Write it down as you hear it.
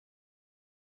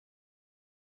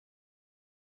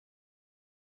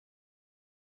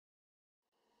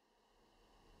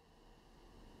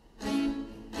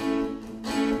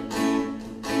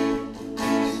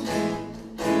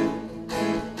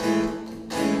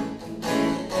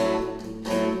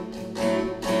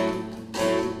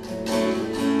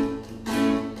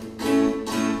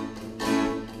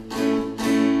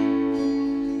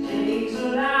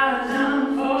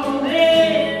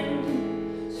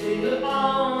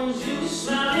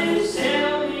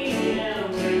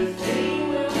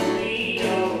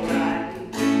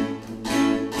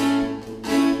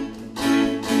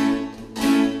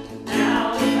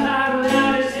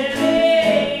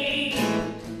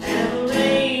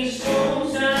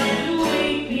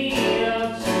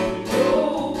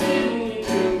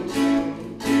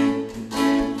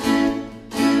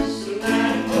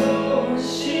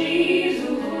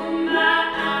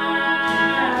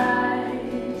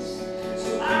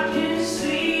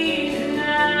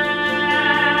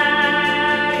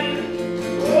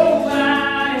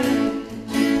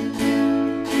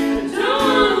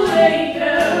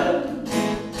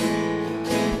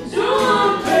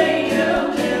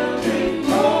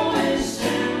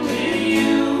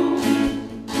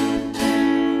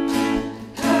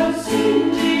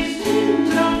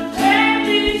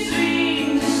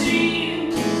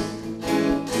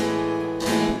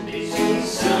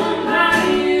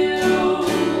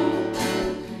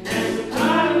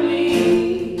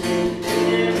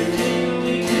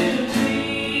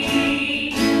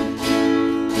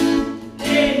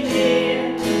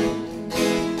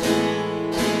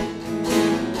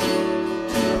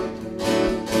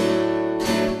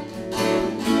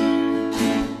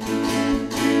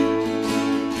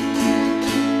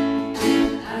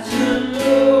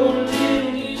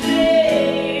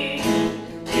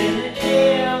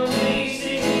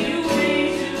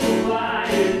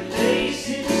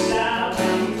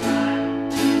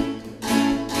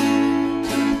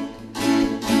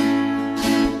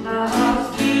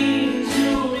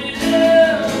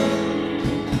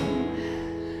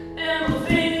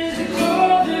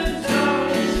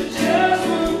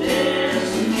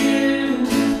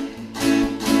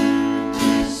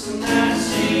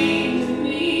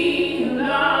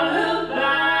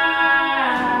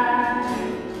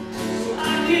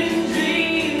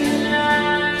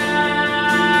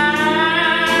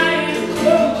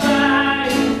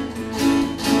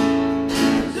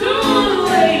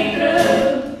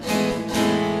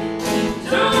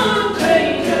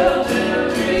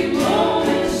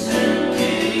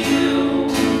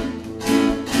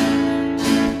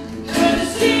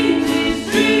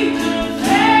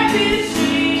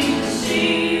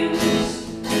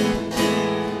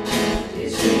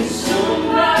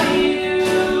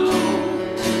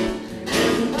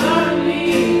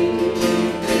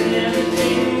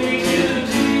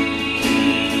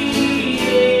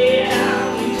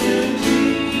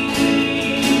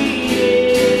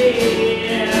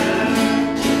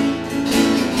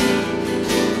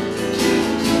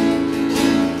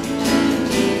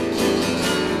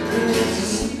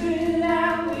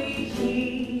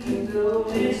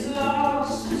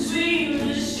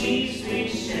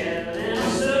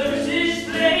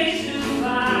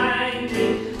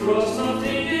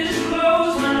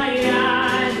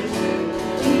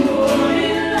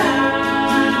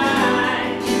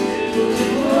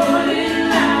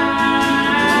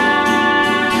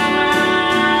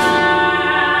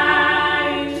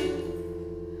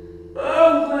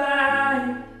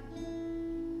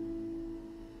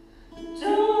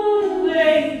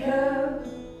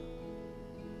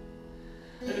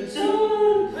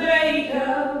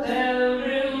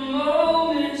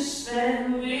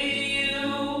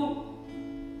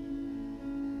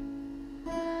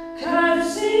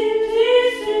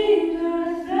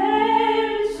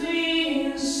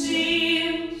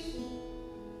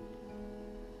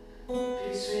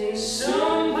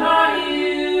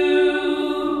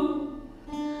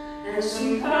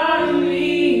about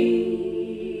me.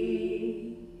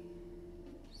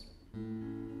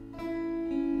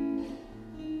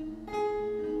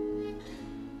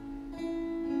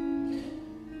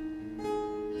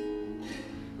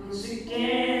 Once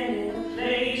again in a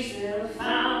place where I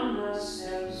found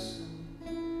myself so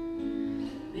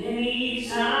many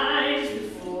times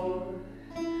before.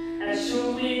 At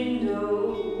your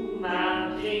window,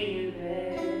 my opinion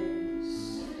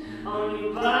rests on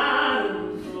your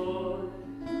bottom floor.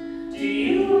 Do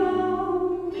you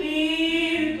want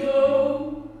me to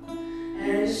go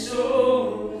and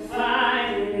so won't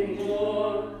fight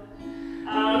anymore?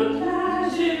 I'll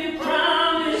oblige if you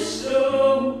promise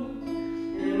so.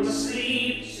 In my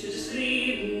sleep, just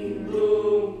leave me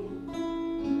alone.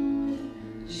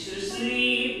 Just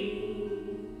leave me.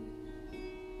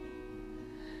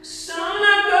 'Cause I'm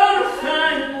not gonna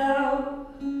find out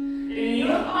in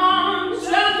your arms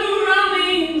wrapped around me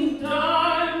in the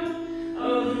dark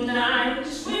of the night.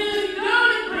 Just when the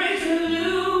golden breaks are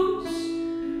loose,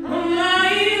 I'm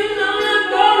lying. I'm not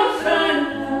gonna find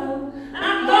out.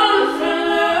 I'm gonna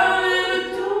find out if I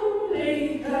don't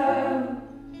wake up.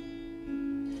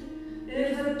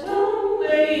 If I don't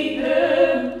wake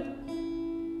up.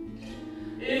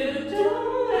 If I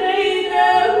don't wake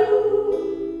up.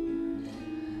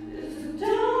 If I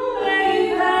don't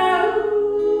wake up.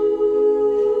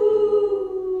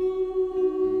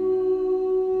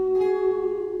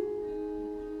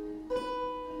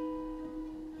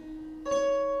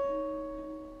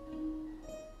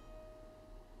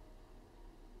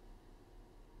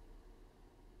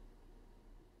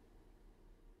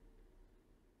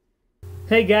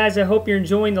 Hey guys, I hope you're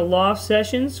enjoying the Loft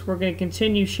sessions. We're going to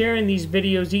continue sharing these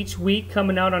videos each week,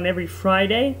 coming out on every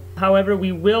Friday. However,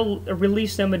 we will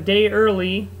release them a day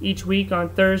early each week on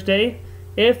Thursday,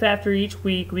 if after each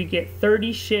week we get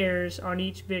 30 shares on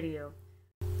each video.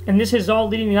 And this is all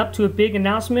leading up to a big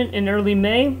announcement in early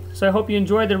May, so I hope you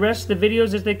enjoy the rest of the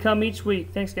videos as they come each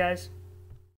week. Thanks guys.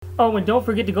 Oh, and don't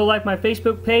forget to go like my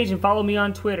Facebook page and follow me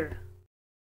on Twitter.